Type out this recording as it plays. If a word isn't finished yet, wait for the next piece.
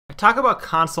talk about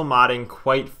console modding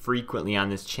quite frequently on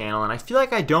this channel, and I feel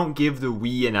like I don't give the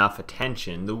Wii enough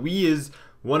attention. The Wii is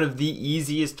one of the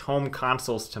easiest home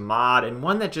consoles to mod, and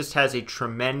one that just has a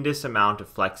tremendous amount of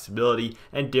flexibility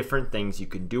and different things you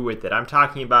can do with it. I'm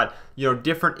talking about,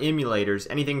 different emulators,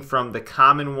 anything from the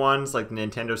common ones like the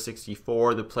Nintendo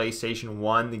 64, the PlayStation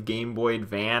 1, the Game Boy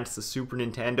Advance, the Super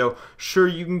Nintendo. Sure,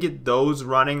 you can get those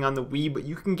running on the Wii, but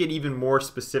you can get even more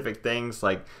specific things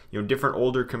like, different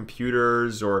older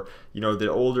computers or, the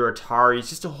older Ataris,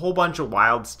 just a whole bunch of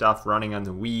wild stuff running on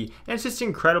the Wii. And it's just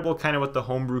incredible kind of what the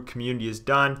homebrew community has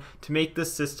done to make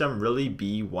this system really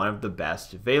be one of the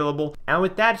best available. And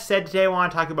with that said, today I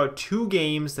want to talk about two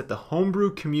games that the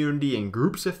homebrew community and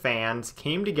groups of fans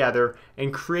came together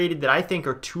and created that I think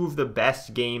are two of the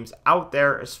best games out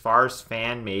there as far as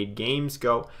fan-made games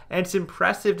go. And it's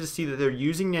impressive to see that they're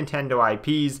using Nintendo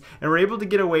IPs and were able to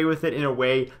get away with it in a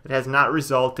way that has not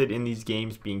resulted in these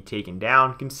games being taken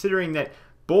down, considering that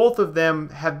both of them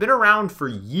have been around for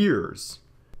years.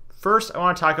 First, I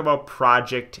want to talk about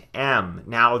Project M.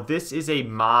 Now, this is a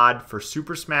mod for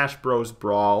Super Smash Bros.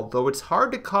 Brawl, though it's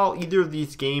hard to call either of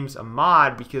these games a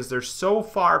mod because they're so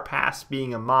far past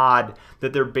being a mod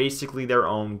that they're basically their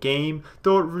own game,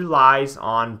 though it relies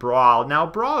on Brawl. Now,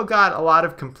 Brawl got a lot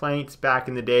of complaints back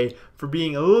in the day for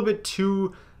being a little bit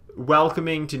too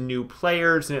welcoming to new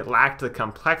players, and it lacked the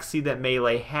complexity that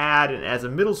Melee had. And as a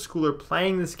middle schooler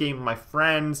playing this game with my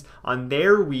friends on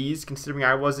their Wiis, considering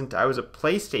I was a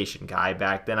PlayStation guy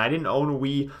back then, I didn't own a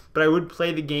Wii, but I would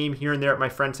play the game here and there at my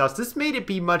friend's house. This made it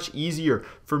be much easier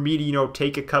for me to,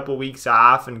 take a couple weeks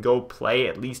off and go play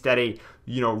at least at a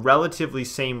relatively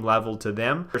same level to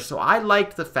them. So I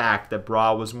liked the fact that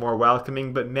Brawl was more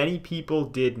welcoming, but many people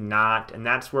did not, and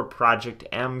that's where Project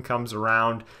M comes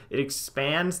around. It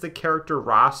expands the character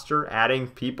roster, adding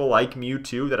people like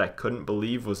Mewtwo that I couldn't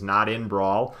believe was not in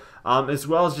Brawl, as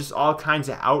well as just all kinds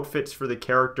of outfits for the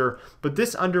character. But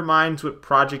this undermines what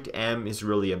Project M is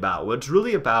really about. What it's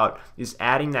really about is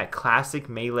adding that classic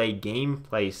Melee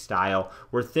gameplay style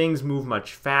where things move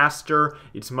much faster,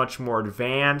 it's much more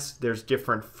advanced, there's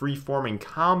different free-forming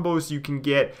combos you can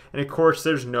get, and of course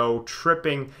there's no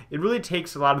tripping. It really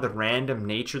takes a lot of the random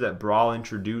nature that Brawl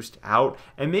introduced out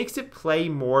and makes it play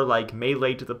more like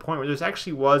Melee, to the point where there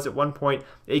actually was at one point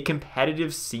a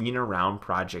competitive scene around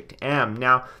Project M.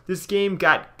 Now, this game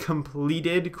got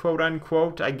completed, quote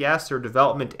unquote, I guess, or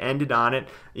development ended on it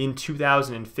in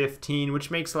 2015, which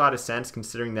makes a lot of sense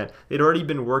considering that they'd already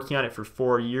been working on it for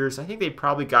 4 years. I think they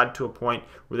probably got to a point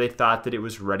where they thought that it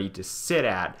was ready to sit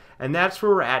at. And that's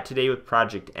where we're at today with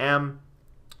Project M.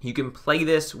 You can play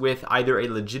this with either a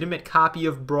legitimate copy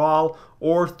of Brawl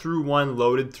or through one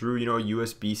loaded through, a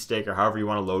USB stick or however you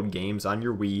want to load games on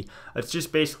your Wii. It's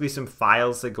just basically some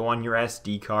files that go on your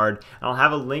SD card. And I'll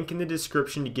have a link in the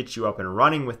description to get you up and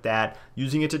running with that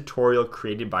using a tutorial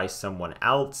created by someone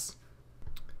else.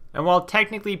 And while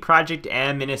technically Project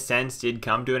M in a sense did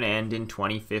come to an end in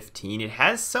 2015, it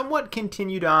has somewhat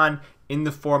continued on in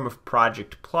the form of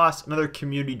Project Plus, another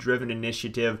community-driven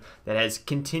initiative that has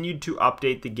continued to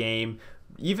update the game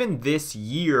even this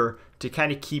year to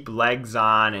kind of keep legs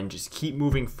on and just keep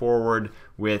moving forward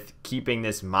with keeping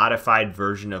this modified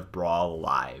version of Brawl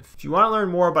alive. If you want to learn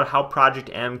more about how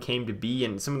Project M came to be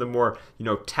and some of the more,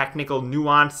 technical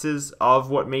nuances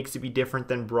of what makes it be different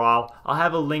than Brawl, I'll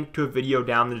have a link to a video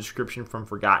down in the description from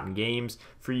Forgotten Games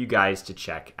for you guys to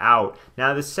check out.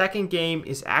 Now, the second game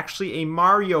is actually a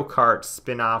Mario Kart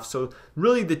spin-off, so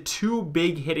really the two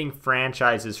big hitting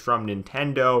franchises from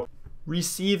Nintendo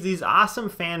receive these awesome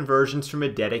fan versions from a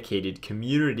dedicated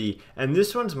community, and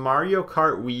this one's Mario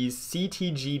Kart Wii's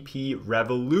CDGP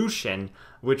Revolution,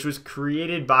 which was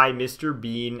created by Mr.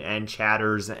 Bean and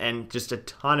Chatters and just a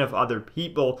ton of other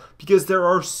people because there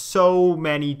are so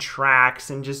many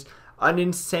tracks and just an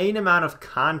insane amount of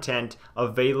content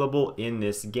available in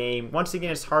this game. Once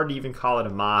again, it's hard to even call it a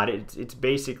mod. It's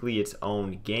basically its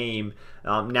own game.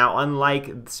 Now,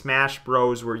 unlike Smash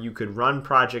Bros, where you could run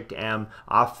Project M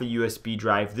off the USB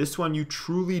drive, this one you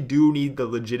truly do need the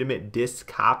legitimate disc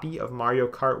copy of Mario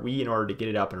Kart Wii in order to get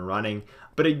it up and running.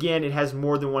 But again, it has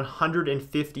more than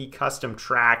 150 custom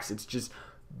tracks. It's just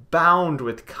bound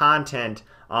with content,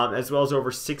 as well as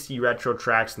over 60 retro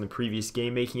tracks in the previous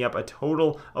game, making up a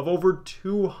total of over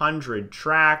 200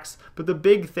 tracks. But the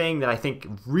big thing that I think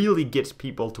really gets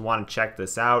people to want to check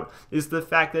this out is the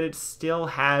fact that it still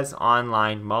has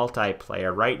online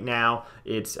multiplayer. Right now,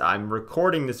 I'm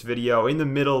recording this video in the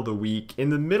middle of the week, in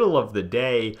the middle of the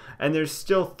day, and there's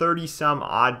still 30 some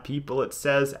odd people, it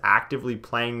says, actively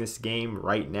playing this game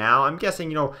right now. I'm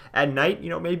guessing, at night,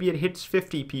 maybe it hits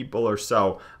 50 people or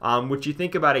so, which you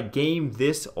think about a game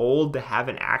this this old to have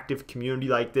an active community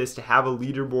like this, to have a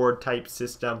leaderboard type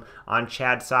system on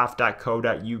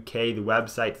chadsoft.co.uk, the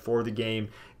website for the game.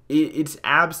 It's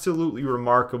absolutely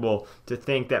remarkable to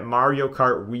think that Mario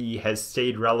Kart Wii has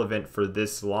stayed relevant for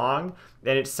this long,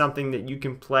 and it's something that you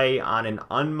can play on an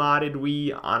unmodded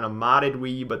Wii, on a modded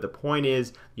Wii, but the point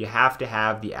is you have to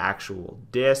have the actual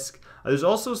disc. There's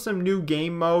also some new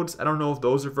game modes. I don't know if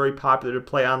those are very popular to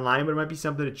play online, but it might be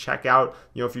something to check out,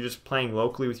 if you're just playing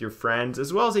locally with your friends,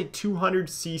 as well as a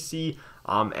 200cc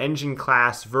engine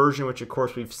class version, which of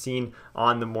course we've seen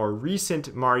on the more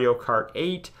recent Mario Kart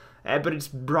 8. But it's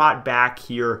brought back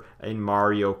here in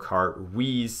Mario Kart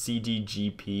Wii's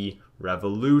CDGP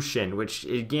Revolution, which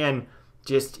again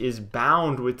just is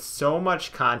bound with so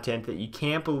much content that you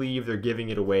can't believe they're giving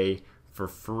it away for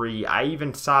free. I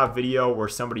even saw a video where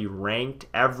somebody ranked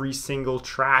every single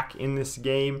track in this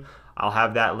game. I'll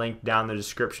have that link down in the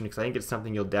description because I think it's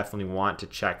something you'll definitely want to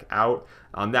check out.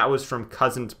 That was from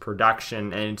Cousins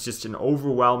Production, and it's just an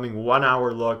overwhelming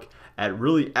 1-hour look at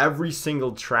really every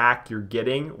single track you're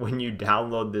getting when you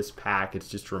download this pack. It's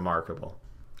just remarkable.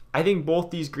 I think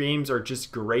both these games are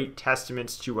just great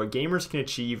testaments to what gamers can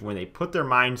achieve when they put their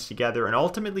minds together and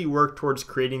ultimately work towards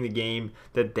creating the game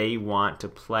that they want to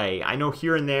play. I know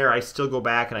here and there I still go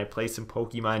back and I play some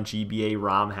Pokemon GBA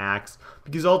ROM hacks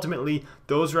because ultimately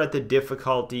those are at the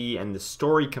difficulty and the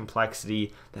story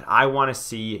complexity that I want to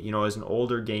see, as an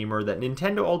older gamer, that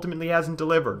Nintendo ultimately hasn't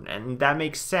delivered. And that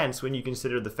makes sense when you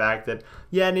consider the fact that,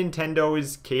 yeah, Nintendo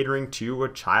is catering to a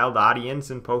child audience,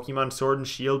 and Pokemon Sword and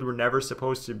Shield were never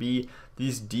supposed to be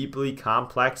these deeply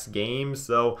complex games.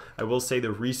 Though I will say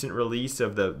the recent release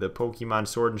of the Pokemon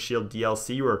Sword and Shield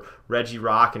DLC, where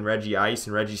Regirock and Regice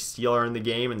and Registeel are in the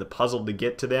game, and the puzzle to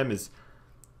get to them is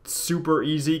super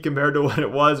easy compared to what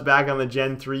it was back on the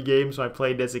Gen 3 games when I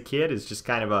played as a kid. It's just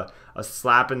kind of a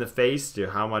slap in the face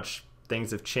to how much things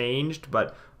have changed.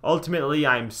 But ultimately,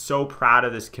 I'm so proud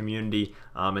of this community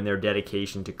and their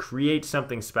dedication to create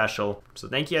something special. So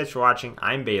thank you guys for watching.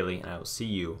 I'm Bailey, and I will see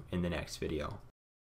you in the next video.